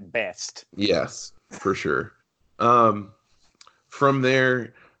inconvenience at best. Yes, for sure. From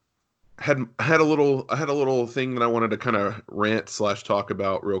there, I had a little thing that I wanted to kind of rant / talk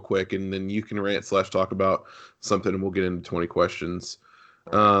about real quick, and then you can rant / talk about something, and we'll get into 20 questions.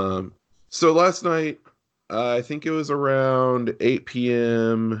 So last night, I think it was around 8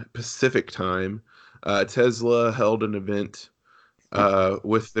 p.m. Pacific time, Tesla held an event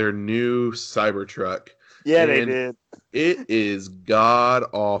with their new Cybertruck. Yeah, they did. It is god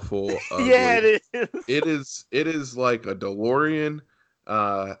awful ugly. Yeah, it is. It is like a DeLorean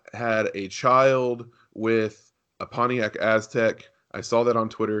had a child with a Pontiac Aztec. I saw that on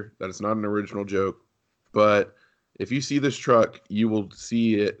Twitter. That is not an original joke, but if you see this truck, you will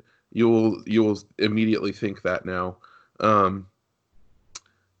see it. You will immediately think that now.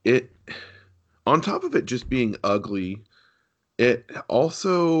 It, on top of it just being ugly, it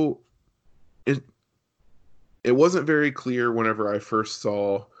also it wasn't very clear whenever I first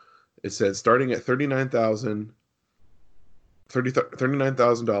saw. It said starting at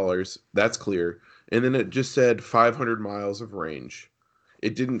 $39,000. That's clear. And then it just said 500 miles of range.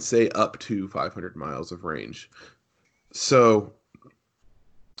 It didn't say up to 500 miles of range. So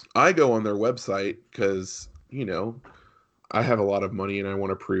I go on their website because, you know, I have a lot of money and I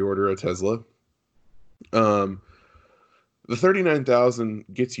want to pre-order a Tesla. The 39,000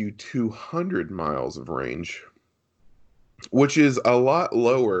 gets you 200 miles of range, which is a lot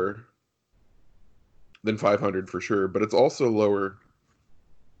lower than 500 for sure, but it's also lower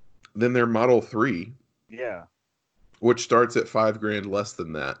than their Model 3. Yeah. Which starts at $5,000 less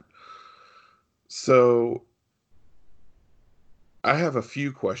than that. So I have a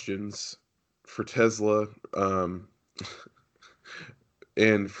few questions for Tesla,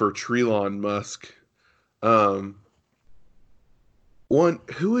 and for Elon Musk. One,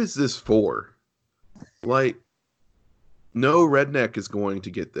 who is this for? Like, no redneck is going to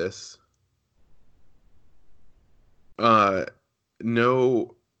get this.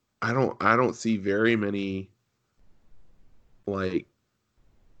 No, I don't see very many like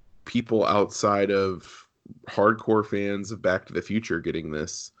people outside of hardcore fans of Back to the Future getting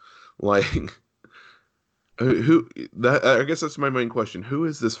this. Like, I guess that's my main question. Who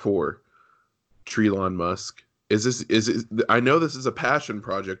is this for? Elon Musk. Is it, I know this is a passion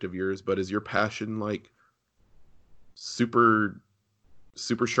project of yours, but is your passion like super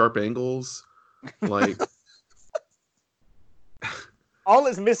sharp angles? Like, all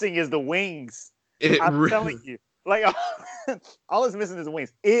it's missing is the wings. I'm telling you. Like, all it's missing is the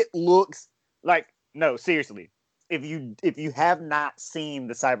wings. It looks like, no, seriously. If you have not seen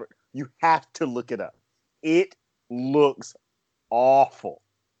the Cyber, you have to look it up. It looks awful.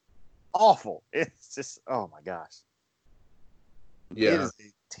 Awful. It's just, oh my gosh. Yeah. It is a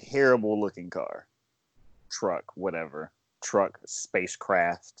terrible looking car. Truck, whatever. Truck,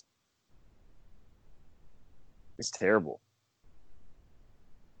 spacecraft. It's terrible.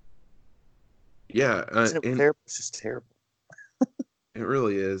 Yeah. It's terrible. It's just terrible. It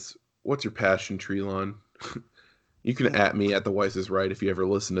really is. What's your passion, Treelon? You can at me at The Weiss is Right if you ever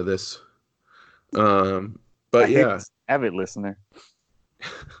listen to this. But yeah. Avid listener.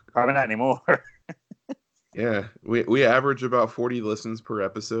 Probably not anymore. Yeah. We average about 40 listens per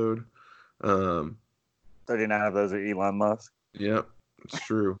episode. 39 of those are Elon Musk. Yep, it's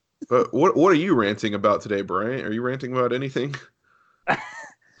true. But what are you ranting about today, Brian? Are you ranting about anything?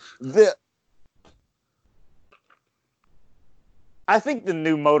 I think the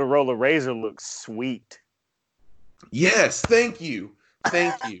new Motorola Razr looks sweet. Yes, thank you.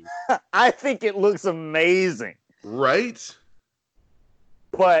 Thank you. I think it looks amazing. Right?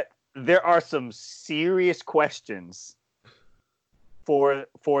 But there are some serious questions for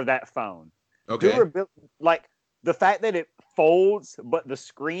that phone. Okay. Like, the fact that it folds, but the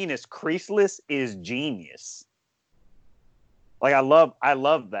screen is creaseless is genius. Like, I love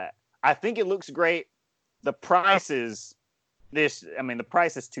that. I think it looks great. The price is the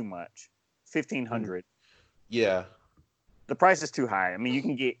price is too much. $1,500. Yeah. the price is too high. I mean, you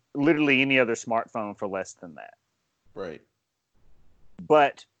can get literally any other smartphone for less than that. Right.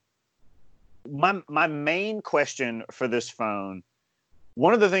 But my main question for this phone,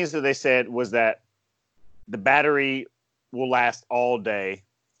 one of the things that they said was that the battery will last all day.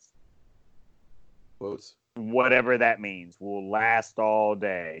 Quotes. Whatever that means, will last all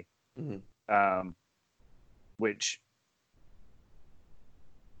day. Mm-hmm. Which,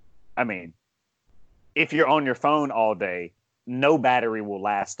 I mean, if you're on your phone all day, no battery will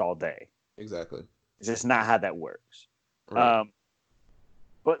last all day. Exactly. It's just not how that works. Right.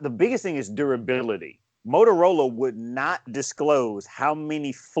 But the biggest thing is durability. Motorola would not disclose how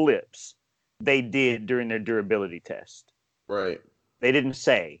many flips they did during their durability test. Right. They didn't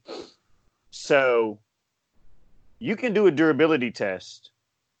say. So you can do a durability test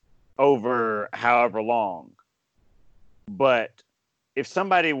over however long. But if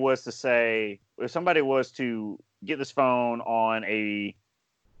somebody was to get this phone on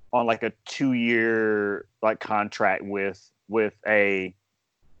like a 2-year like contract with a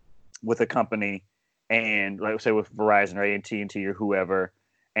company, and like say with Verizon or AT&T or whoever,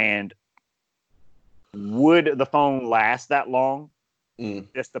 and would the phone last that long?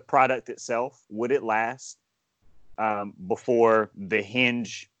 Just the product itself, would it last before the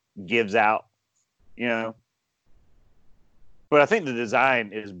hinge gives out? You know. But I think the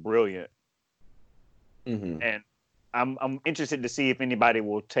design is brilliant, and I'm interested to see if anybody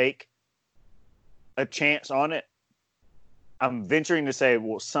will take a chance on it. I'm venturing to say,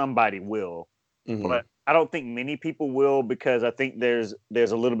 well, somebody will, but I don't think many people will, because I think there's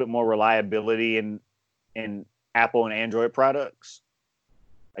a little bit more reliability in Apple and Android products.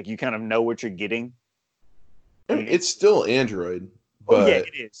 Like, you kind of know what you're getting. I mean, it's still Android, but well, yeah,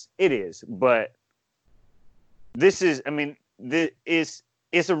 it is. But this is, I mean, it's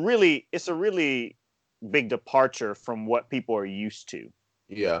a really big departure from what people are used to.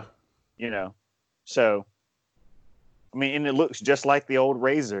 Yeah. You know, so I mean, and it looks just like the old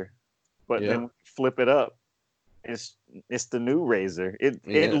Razor, but then flip it up, it's the new Razor.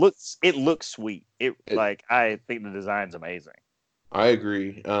 It looks sweet. Like, I think the design's amazing. I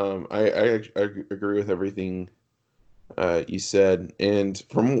agree. I agree with everything you said, and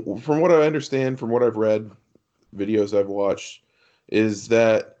from what I understand, from what I've read, videos I've watched, is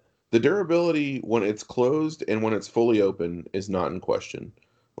that the durability when it's closed and when it's fully open is not in question.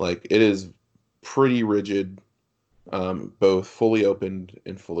 Like, it is pretty rigid, both fully opened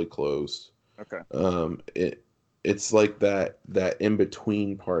and fully closed. Okay. It's like that in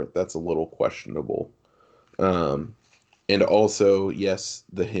between part that's a little questionable. And also, yes,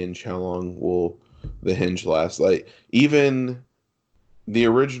 the hinge. How long will the hinge last? Like, even the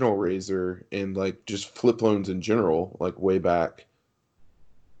original Razor and like just flip phones in general, like way back,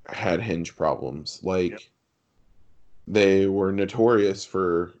 had hinge problems. Like, they were notorious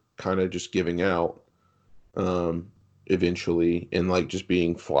for kind of just giving out eventually, and like just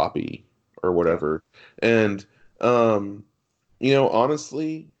being floppy or whatever. And honestly,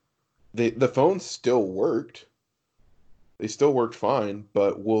 the phone still worked. They still worked fine,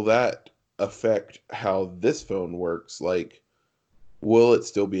 but will that affect how this phone works? Like, will it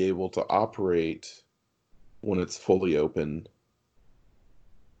still be able to operate when it's fully open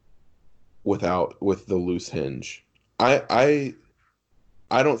with the loose hinge? I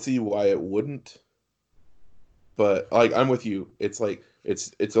don't see why it wouldn't. But like, I'm with you. It's like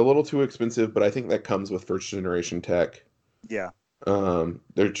it's a little too expensive, but I think that comes with first generation tech. Yeah.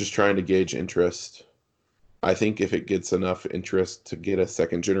 They're just trying to gauge interest. I think if it gets enough interest to get a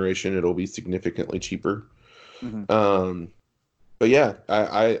second generation, it'll be significantly cheaper. But yeah,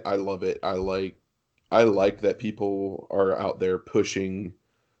 I love it. I like that people are out there pushing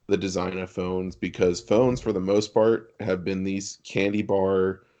the design of phones, because phones, for the most part, have been these candy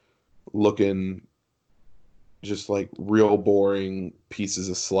bar looking, just like real boring pieces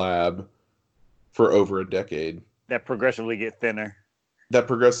of slab for over a decade. That progressively get thinner.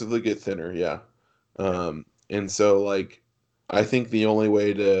 Yeah. And so, like, I think the only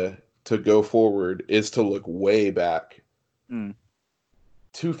way to go forward is to look way back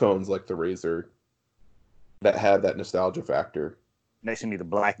to phones like the Razor that had that nostalgia factor. Next, you need the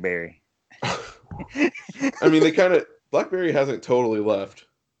BlackBerry. I mean, BlackBerry hasn't totally left.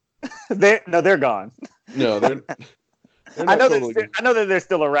 They're gone. No, they're I know that they're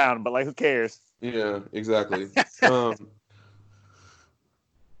still around, but like, who cares? Yeah, exactly.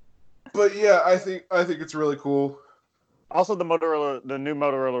 But yeah, I think it's really cool. Also, the new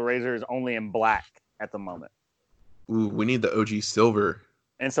Motorola Razr is only in black at the moment. Ooh, we need the OG silver.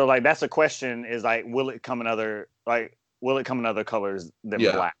 And so, like, that's a question: is like, will it come in other colors than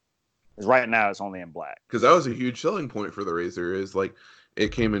black? 'Cause right now it's only in black. Because that was a huge selling point for the Razor. Is like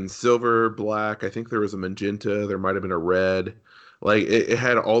it came in silver, black. I think there was a magenta. There might have been a red. Like it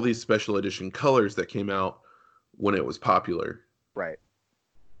had all these special edition colors that came out when it was popular. Right.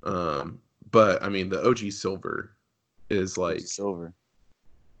 But I mean, the OG silver is like Silver.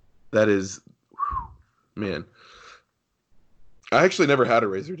 that is, man. I actually never had a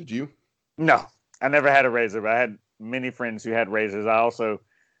Razor. Did you? No, I never had a Razor, but I had many friends who had Razors. I also,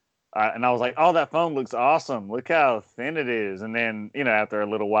 and I was like, oh, that phone looks awesome. Look how thin it is. And then, after a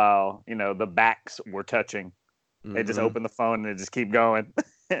little while, the backs were touching. They just open the phone and they just keep going.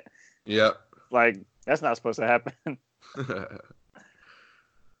 Yep. Like, that's not supposed to happen.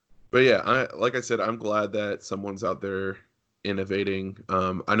 But yeah, like I said, I'm glad that someone's out there innovating.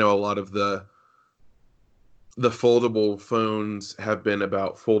 I know a lot of the foldable phones have been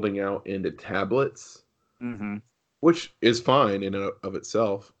about folding out into tablets, which is fine in and of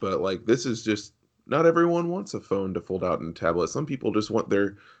itself. But like, this is just not everyone wants a phone to fold out into tablet. Some people just want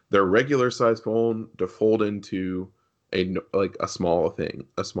their regular size phone to fold into a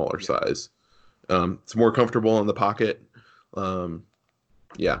smaller size. It's more comfortable in the pocket.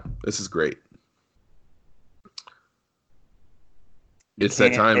 Yeah, this is great. It's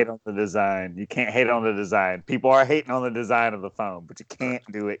that time. Hate on the design. You can't hate on the design. People are hating on the design of the phone, but you can't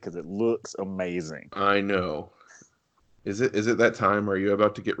do it because it looks amazing. I know. Is it that time? Are you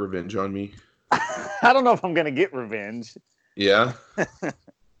about to get revenge on me? I don't know if I'm going to get revenge. Yeah.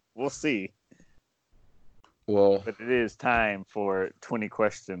 We'll see. Well, but it is time for 20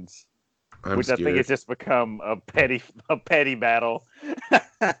 questions, which scared. I think it's just become a petty battle.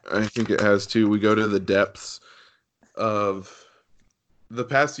 I think it has too. We go to the depths of the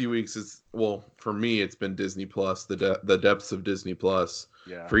past few weeks. For me, it's been Disney Plus, the depths of Disney Plus.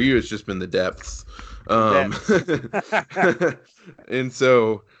 Yeah. For you, it's just been the depths. And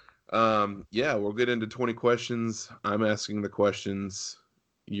so, we'll get into 20 questions. I'm asking the questions.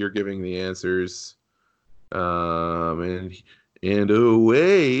 You're giving the answers. And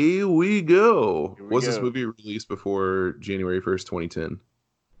away we go. Was this movie released before January 1st, 2010?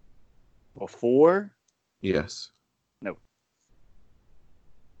 Before? Yes. No.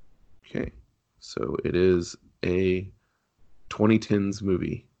 Okay. So it is a 2010s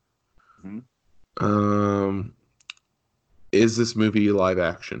movie. Mm-hmm. Is this movie live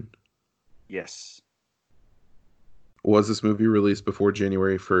action? Yes. Was this movie released before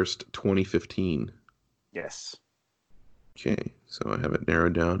January 1st, 2015? Yes. Okay, so I have it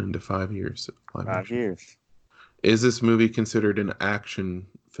narrowed down into 5 years. 5 years. Is this movie considered an action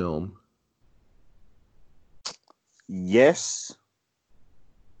film? Yes.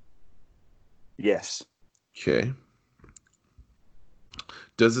 Yes. Okay.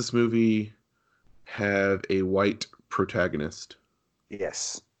 Does this movie have a white protagonist?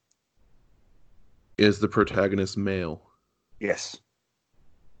 Yes. Is the protagonist male? Yes.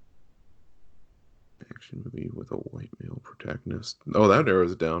 Action movie with a white male protagonist. Oh, that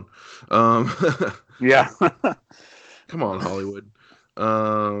narrows it down. Yeah. Come on, Hollywood.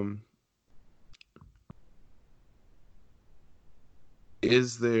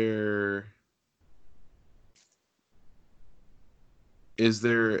 Is there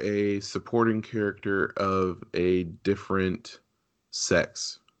a supporting character of a different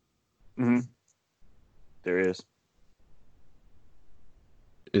sex? Mm-hmm. There is.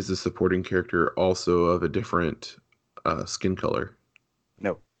 Is the supporting character also of a different skin color?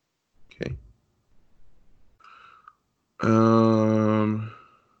 No. Okay.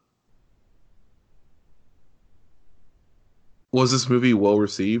 Was this movie well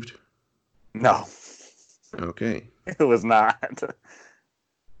received? No. Okay. It was not.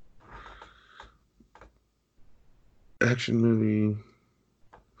 Action movie.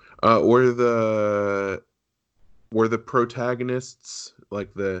 Were the protagonists,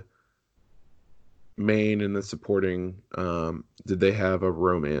 like the main and the supporting, did they have a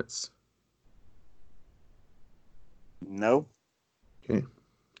romance? No. Okay.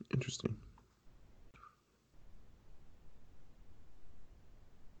 Interesting.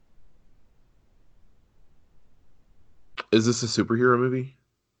 Is this a superhero movie?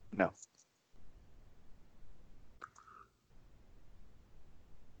 No.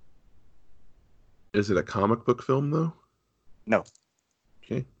 Is it a comic book film, though? No.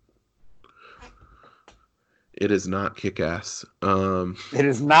 Okay. It is not Kick-Ass. It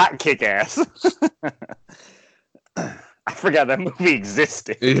is not Kick-Ass. I forgot that movie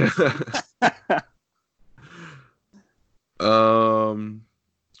existed. Yeah.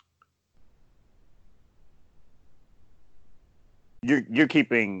 You're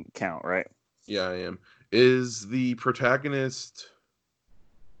keeping count, right? Yeah, I am. Is the protagonist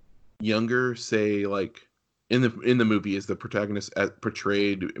younger, say like in the movie, is the protagonist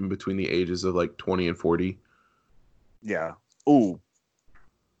portrayed in between the ages of like 20 and 40? Yeah. Ooh.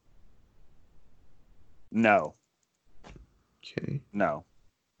 No. Okay. No.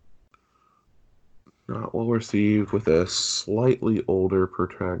 Not well received with a slightly older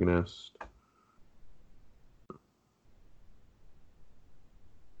protagonist.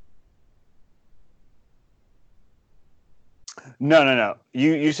 No.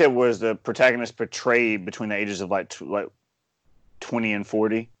 You said was the protagonist portrayed between the ages of like 20 and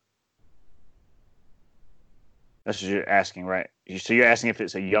 40? That's what you're asking, right? So you're asking if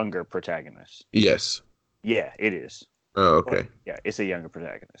it's a younger protagonist? Yes. Yeah, it is. Oh, okay. Yeah, it's a younger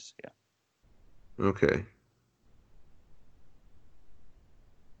protagonist. Yeah. Okay.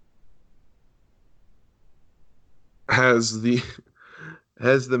 Has the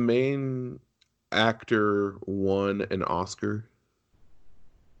main actor won an Oscar?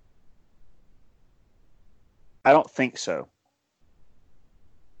 I don't think so.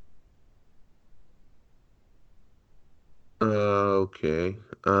 Okay.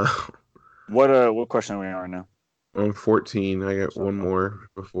 What question are we on right now? I'm 14. I got one more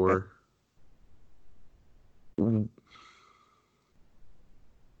before.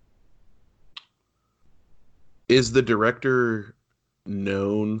 Is the director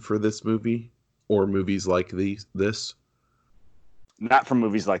known for this movie or movies like this? Not from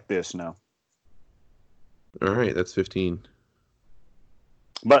movies like this, no. All right, that's 15.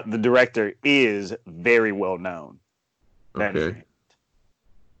 But the director is very well known. That is- Okay.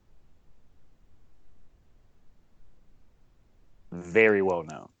 Very well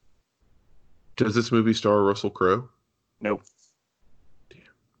known. Does this movie star Russell Crowe? Nope.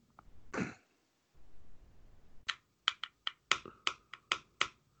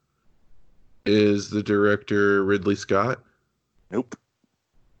 Is the director Ridley Scott? Nope.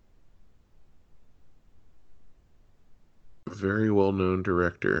 Very well-known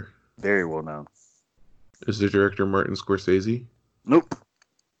director. Very well known. Is the director Martin Scorsese? Nope.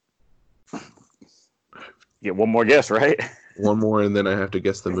 Get one more guess, right? One more, and then I have to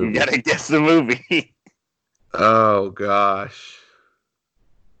guess the You movie. gotta guess the movie. Oh, gosh.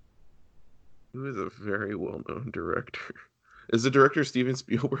 Who is a very well-known director? Is the director Steven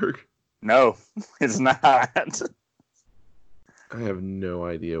Spielberg? No, it's not. I have no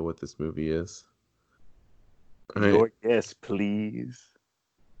idea what this movie is. Your guess, please.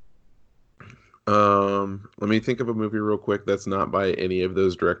 Let me think of a movie real quick that's not by any of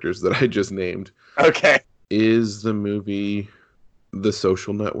those directors that I just named. Okay. Is the movie The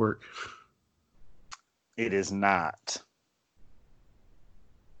Social Network? It is not.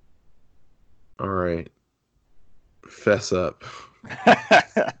 All right. Fess up.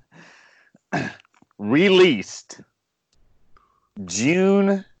 Released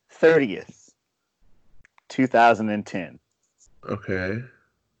June 30th, 2010. Okay.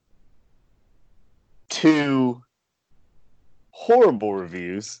 To horrible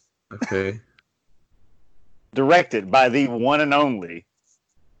reviews. Okay. Directed by the one and only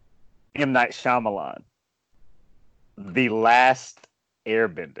M. Night Shyamalan. The Last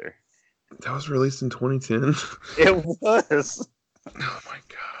Airbender. That was released in 2010. It was. Oh my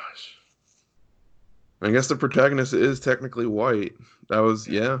gosh. I guess the protagonist is technically white. That was,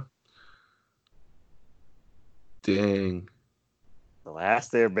 yeah. Dang. The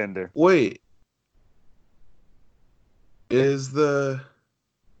Last Airbender. Wait. Is the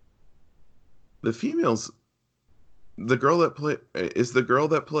females the girl that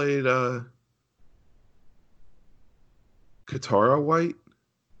played Katara white?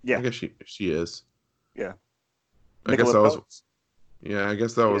 Yeah. I guess she is. Yeah. I guess Nicola that was Peltz. yeah, I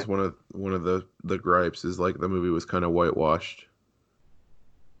guess that was one of the gripes is like the movie was kind of whitewashed.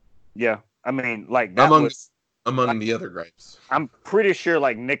 Yeah. I mean, like that was Among the other gripes. I'm pretty sure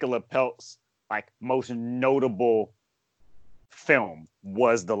like Nicola Peltz like most notable film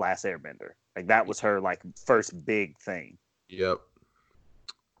was The Last Airbender. Like that was her like first big thing. Yep.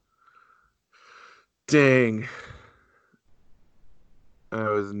 Dang. I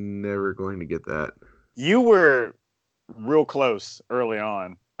was never going to get that. You were real close early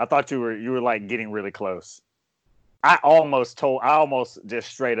on. I thought you were like getting really close. I almost just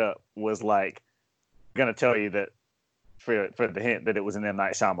straight up was like gonna tell you that for the hint that it was an M.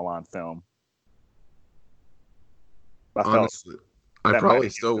 Night Shyamalan film. Honestly, I that probably might be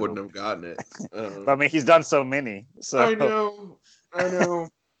still good. wouldn't have gotten it. I mean, he's done so many. So I know.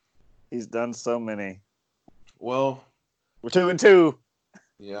 he's done so many. Well, We're 2-2.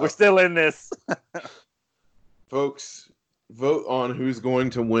 yeah. We're still in this. Folks, vote on who's going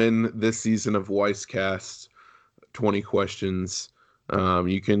to win this season of Weisscast 20 questions.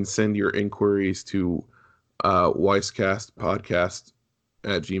 You can send your inquiries to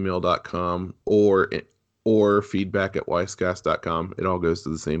weisscastpodcast@gmail.com or feedback@weisscast.com. It all goes to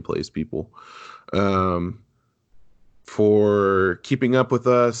the same place, people. For keeping up with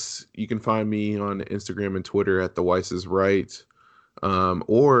us, you can find me on Instagram and Twitter at The Weiss is Right,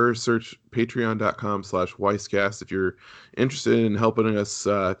 or search patreon.com/weisscast if you're interested in helping us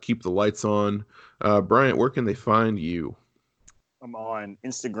keep the lights on. Bryant, where can they find you? I'm on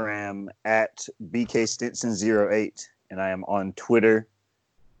Instagram at BKStinson08, and I am on Twitter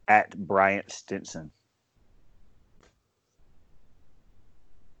at Bryant Stinson.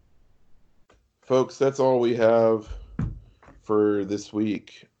 Folks, that's all we have for this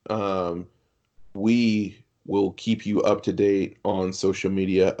week. We will keep you up to date on social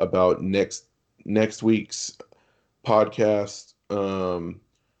media about next week's podcast.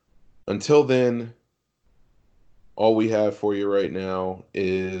 Until then, all we have for you right now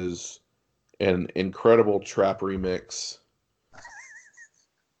is an incredible trap remix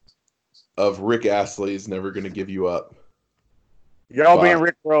of Rick Astley's Never Gonna Give You Up. Y'all Bye. being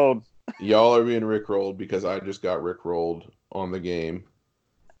rickrolled. Y'all are being rickrolled because I just got rickrolled on the game.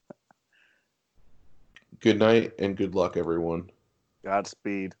 Good night and good luck, everyone.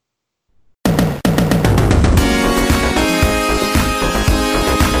 Godspeed.